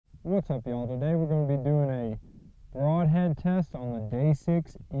What's up, y'all? Today we're going to be doing a broadhead test on the Day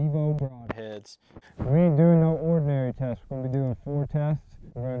 6 Evo broadheads. We ain't doing no ordinary test. We're going to be doing 4 tests.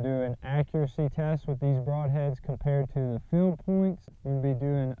 We're going to do an accuracy test with these broadheads compared to the field points. We're going to be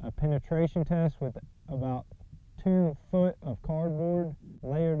doing a penetration test with about 2 foot of cardboard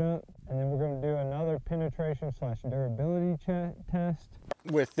layered up, and then we're going to do another penetration / durability test.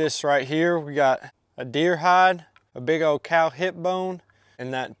 With this right here, we got a deer hide, a big old cow hip bone,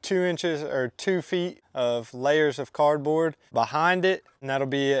 and that 2 inches or 2 feet of layers of cardboard behind it, and that'll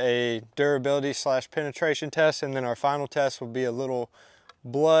be a durability / penetration test. And then our final test will be a little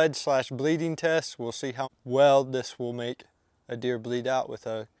blood / bleeding test. We'll see how well this will make a deer bleed out with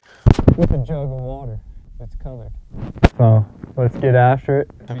a jug of water that's colored. So let's get after it.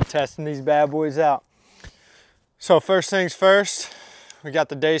 I'll be testing these bad boys out. So first things first, we got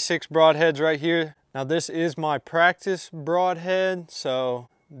the Day 6 broadheads right here. Now this is my practice broadhead, so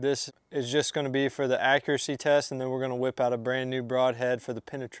this is just going to be for the accuracy test, and then we're going to whip out a brand new broadhead for the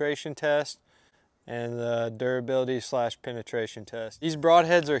penetration test and the durability / penetration test. These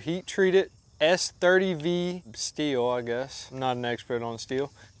broadheads are heat treated S30V steel, I guess. I'm not an expert on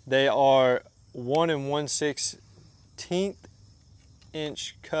steel. They are 1 1/16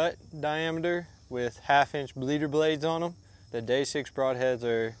 inch cut diameter with 1/2 inch bleeder blades on them. The Day 6 broadheads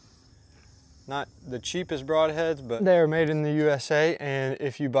are not the cheapest broadheads, but they are made in the USA, and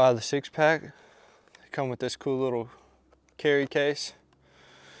if you buy the 6-pack, they come with this cool little carry case.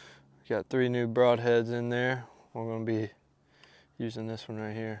 We got 3 new broadheads in there. We're going to be using this one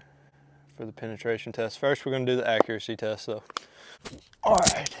right here for the penetration test. First, we're going to do the accuracy test, though. All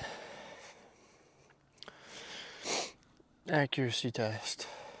right. Accuracy test.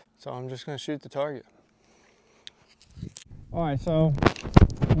 So I'm just going to shoot the target. All right, so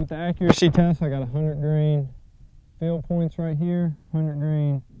with the accuracy test, I got 100 grain field points right here, 100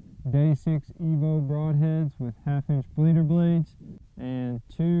 grain Day 6 Evo broadheads with 1/2 inch bleeder blades, and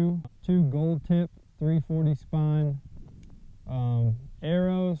two gold tip 340 spine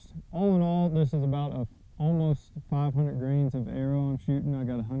arrows. All in all, this is about almost 500 grains of arrow I'm shooting. I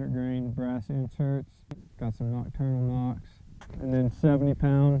got 100 grain brass inserts, got some nocturnal nocks, and then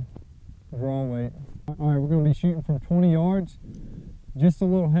 70-pound draw weight. All right, we're going to be shooting from 20 yards. Just a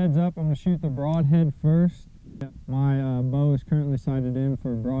little heads up, I'm going to shoot the broadhead first. My bow is currently sighted in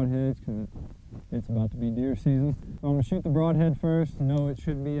for broadheads because it's about to be deer season. So I'm going to shoot the broadhead first, know it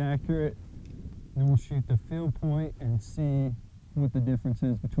should be accurate. Then we'll shoot the field point and see what the difference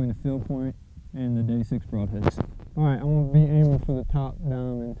is between the field point and the Day 6 broadheads. All right, I'm going to be aiming for the top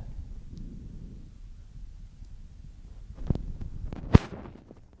diamond.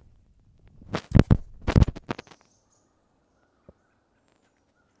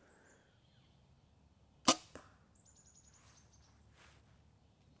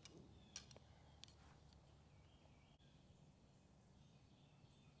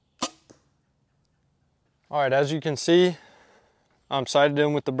 All right, as you can see, I'm sighted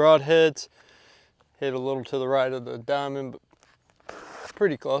in with the broadheads. Hit a little to the right of the diamond, but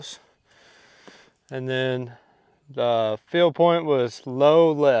pretty close. And then the field point was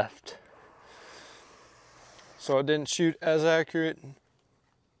low left. So I didn't shoot as accurate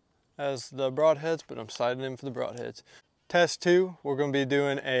as the broadheads, but I'm sighted in for the broadheads. Test 2, we're going to be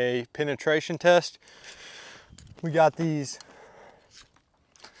doing a penetration test. We got these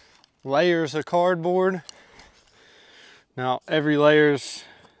layers of cardboard. Now every layer's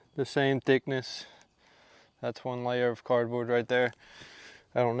the same thickness. That's 1 layer of cardboard right there.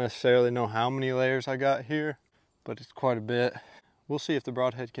 I don't necessarily know how many layers I got here, but it's quite a bit. We'll see if the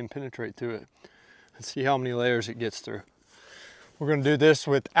broadhead can penetrate through it and see how many layers it gets through. We're going to do this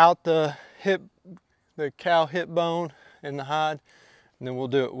without the cow hip bone and the hide, and then we'll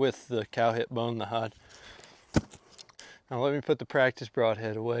do it with the cow hip bone and the hide. Now let me put the practice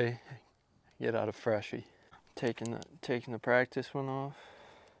broadhead away, get out of freshie. Taking the practice one off,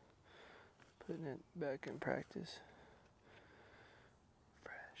 putting it back in practice.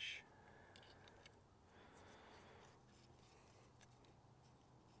 Fresh.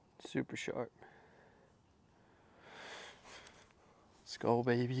 Super sharp. Let's go,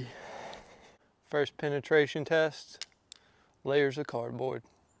 baby. First penetration test, layers of cardboard.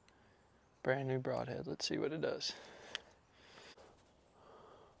 Brand new broadhead. Let's see what it does.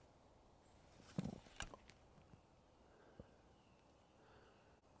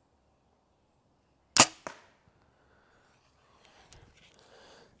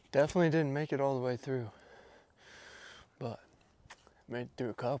 Definitely didn't make it all the way through, but made it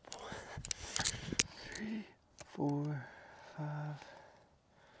through a couple. 3, 4, 5.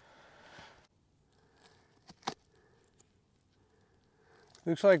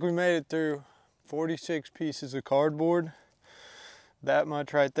 Looks like we made it through 46 pieces of cardboard. That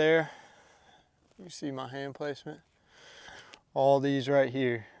much right there. You see my hand placement? All these right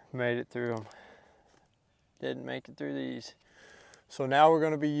here made it through them. Didn't make it through these. So now we're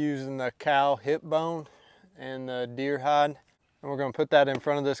going to be using the cow hip bone and the deer hide. And we're going to put that in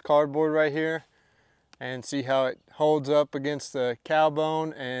front of this cardboard right here and see how it holds up against the cow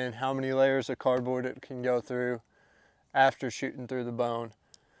bone and how many layers of cardboard it can go through after shooting through the bone.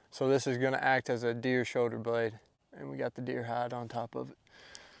 So this is going to act as a deer shoulder blade, and we got the deer hide on top of it.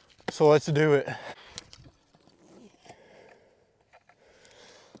 So let's do it.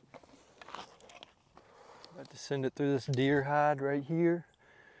 About to send it through this deer hide right here.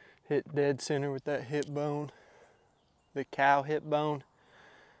 Hit dead center with that hip bone, the cow hip bone.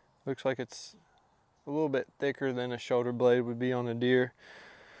 Looks like it's a little bit thicker than a shoulder blade would be on a deer.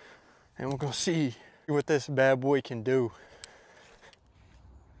 And we're gonna see what this bad boy can do.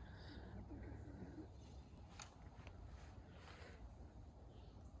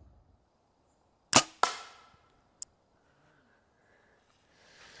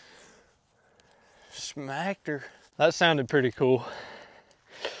 Smacked her. That sounded pretty cool.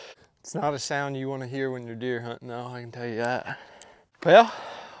 It's not a sound you want to hear when you're deer hunting though, I can tell you that. Well,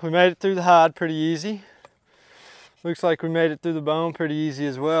 we made it through the hide pretty easy. Looks like we made it through the bone pretty easy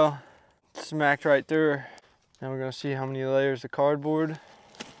as well. Smacked right through her. Now we're gonna see how many layers of cardboard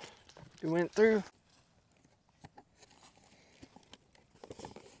it went through.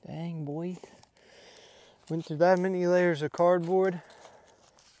 Dang boy. Went through that many layers of cardboard.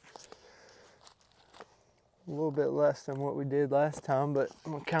 A little bit less than what we did last time, but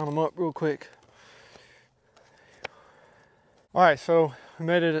I'm gonna count them up real quick. All right, so we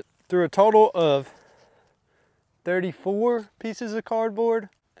made it through a total of 34 pieces of cardboard,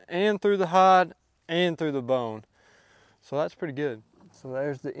 and through the hide and through the bone. So that's pretty good. So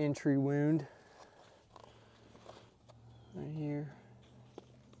there's the entry wound right here.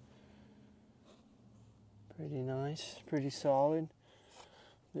 Pretty nice, pretty solid.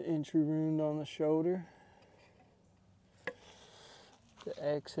 The entry wound on the shoulder. The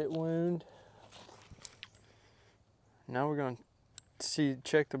exit wound. Now we're going to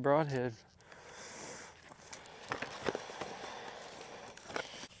check the broadhead.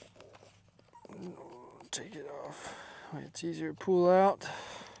 Take it off. It's easier to pull out.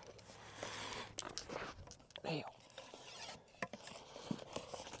 Damn.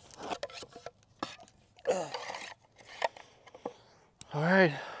 All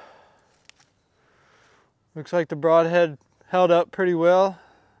right. Looks like the broadhead held up pretty well.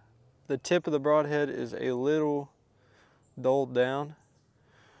 The tip of the broadhead is a little dulled down,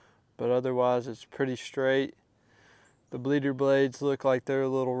 but otherwise it's pretty straight. The bleeder blades look like they're a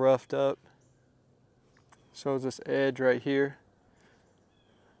little roughed up. So is this edge right here.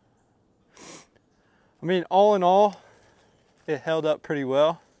 I mean, all in all, it held up pretty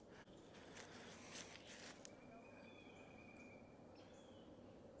well.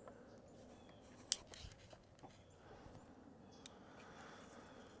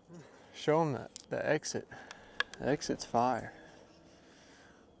 Show them the exit. The exit's fire.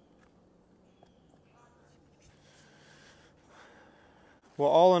 Well,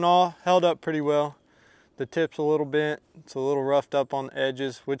 all in all, held up pretty well. The tip's a little bent. It's a little roughed up on the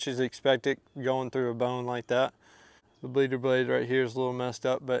edges, which is expected going through a bone like that. The bleeder blade right here is a little messed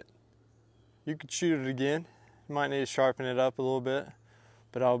up, but you could shoot it again. You might need to sharpen it up a little bit,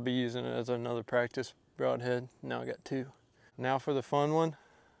 but I'll be using it as another practice broadhead. Now I got two. Now for the fun one.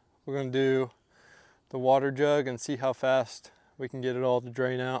 We're gonna do the water jug and see how fast we can get it all to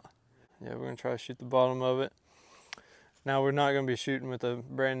drain out. Yeah, we're gonna try to shoot the bottom of it. Now we're not gonna be shooting with a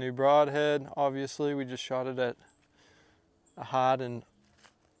brand new broadhead, obviously. We just shot it at a hide and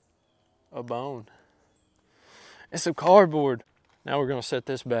a bone. It's some cardboard. Now we're gonna set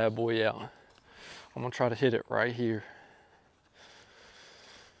this bad boy out. I'm gonna try to hit it right here.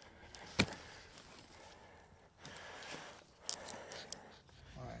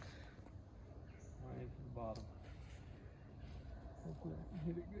 Bottom. Hopefully I can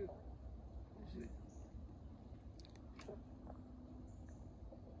hit it good.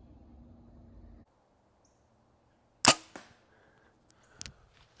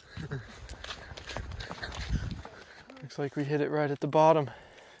 Looks like we hit it right at the bottom.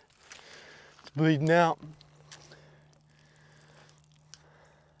 It's bleeding out.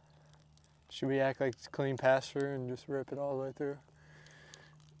 Should we act like it's clean pass-through and just rip it all the way through?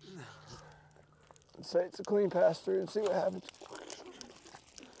 Let's say it's a clean pass-through and see what happens.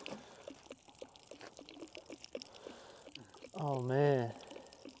 Oh man.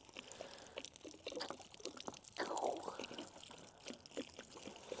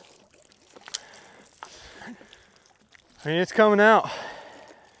 I mean, it's coming out.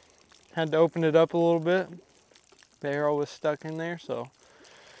 Had to open it up a little bit. The arrow was stuck in there, so.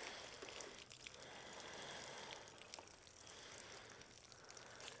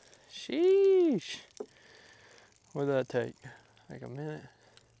 Sheesh. What did that take? Like a minute?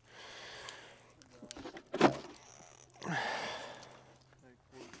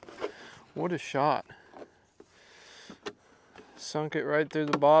 What a shot. Sunk it right through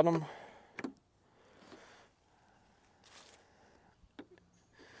the bottom.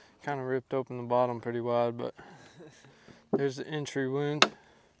 Kind of ripped open the bottom pretty wide, but there's the entry wound.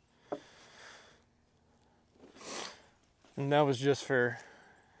 And that was just for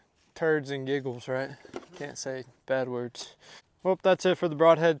turds and giggles, right? Can't say bad words. Well, that's it for the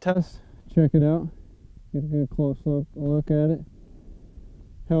broadhead test. Check it out. Get a good close look at it.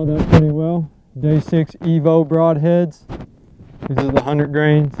 Held up pretty well. Day 6 Evo broadheads. These are the 100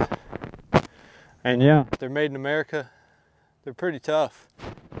 grains. And yeah, they're made in America. They're pretty tough.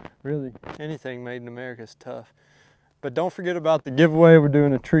 Really, anything made in America is tough. But don't forget about the giveaway. We're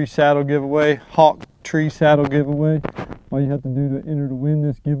doing a tree saddle giveaway, hawk tree saddle giveaway. All you have to do to enter to win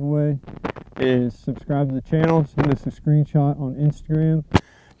this giveaway is subscribe to the channel, send us a screenshot on Instagram.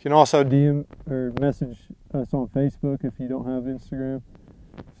 You can also DM or message us on Facebook if you don't have Instagram.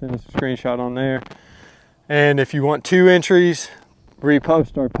 Send us a screenshot on there. And if you want 2 entries,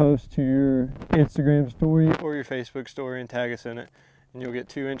 repost our post to your Instagram story or your Facebook story and tag us in it. And you'll get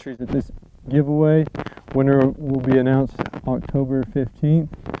 2 entries at this giveaway. Winner will be announced October 15th.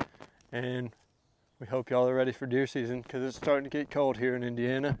 And we hope y'all are ready for deer season because it's starting to get cold here in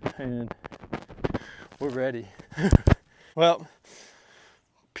Indiana and we're ready. Well,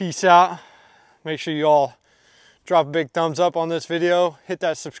 peace out. Make sure you all drop a big thumbs up on this video, hit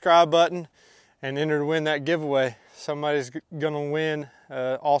that subscribe button, and enter to win that giveaway. Somebody's gonna win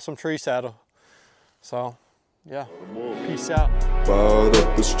an awesome tree saddle. So, yeah, peace out. Fired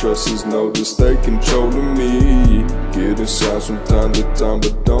up the stresses, know that they controlling me. Getting signs from time to time,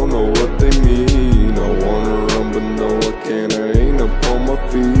 but don't know what they mean. I wanna run, but no I can't, I ain't up on my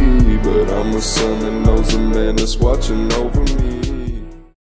feet. But I'm a son that knows a man that's watching over me.